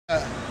This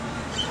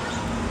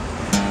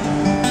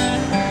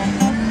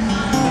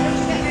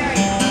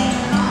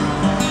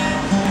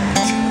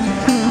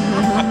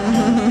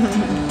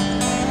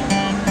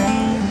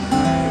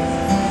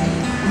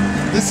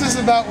is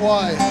about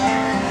why.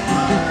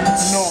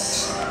 Not.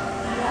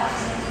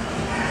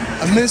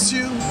 I miss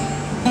you.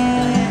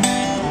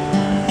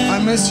 I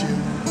miss you.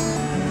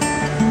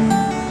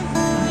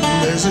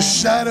 There's a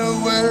shadow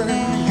where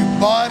your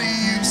body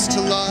used to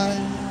lie.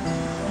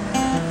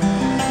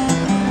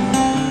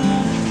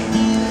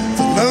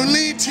 The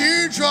lonely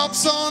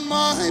teardrops on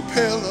my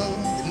pillow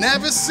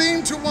never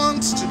seem to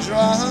want to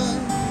dry.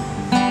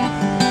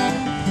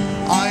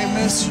 I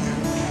miss you.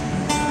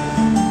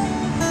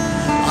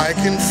 I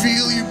can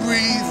feel you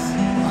breathe.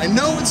 I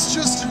know it's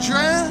just a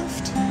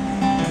draft.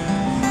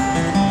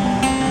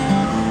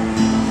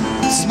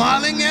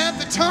 Smiling at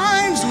the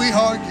times we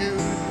argued,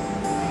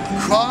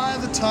 cry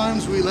the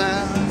times we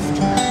laughed.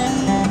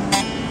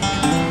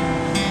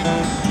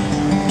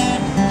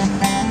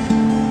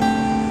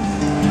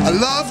 I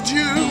loved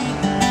you.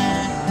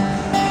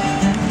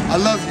 I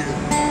love you.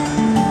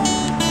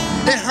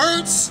 It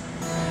hurts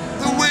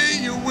the way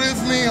you're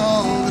with me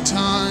all the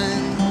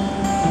time.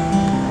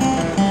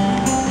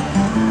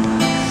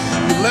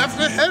 Left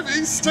a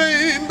heavy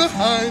stain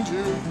behind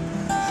you,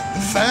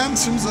 the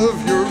phantoms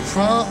of your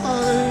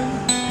pride.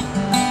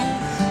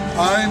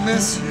 I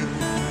miss you,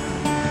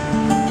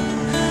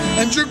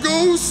 and your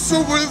ghosts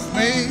are with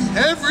me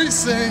every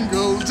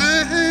single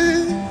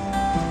day.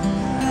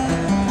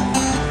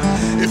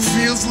 It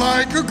feels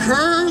like a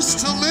curse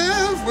to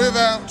live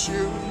without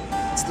you.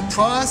 It's the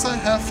price I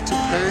have to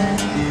pay.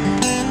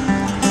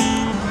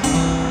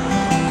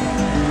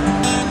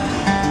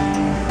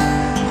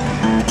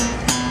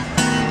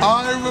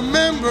 I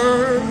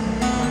remember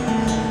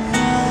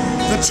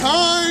the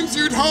times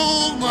you'd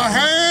hold my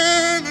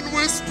hand and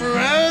whisper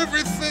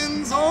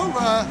everything's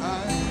alright.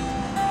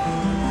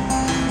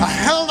 I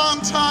held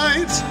on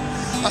tight,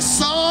 I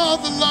saw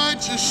the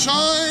light just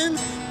shine.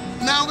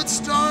 Now it's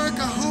dark,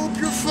 I hope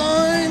you're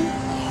fine.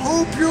 I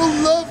hope your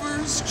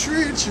lovers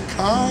treat you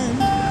kind.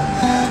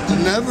 I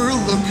never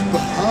look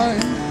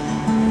behind,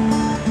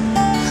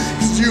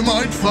 'cause you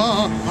might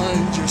find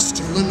you're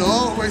still and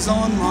always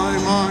on my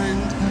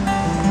mind.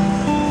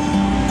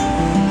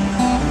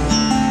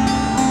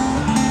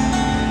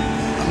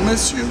 I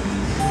miss you.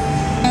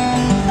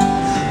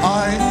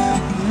 I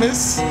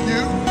miss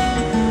you.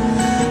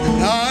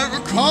 And I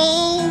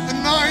recall the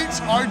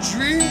night our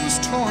dream was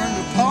torn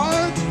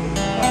apart.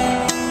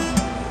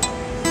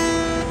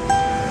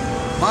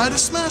 Might have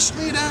smashed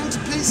me down to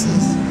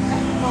pieces,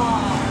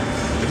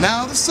 but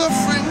now the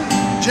suffering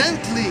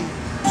gently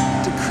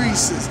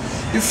decreases.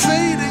 You're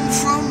fading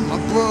from my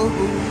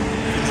broken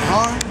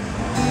heart.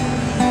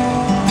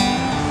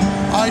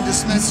 I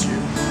dismiss you.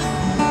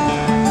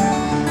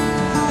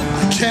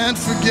 Can't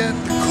forget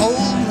the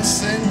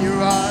coldness in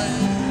your eye,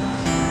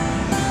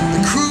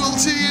 the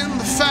cruelty in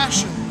the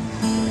fashion,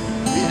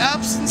 the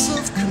absence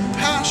of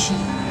compassion,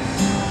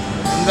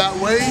 and that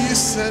way you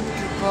said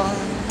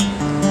goodbye.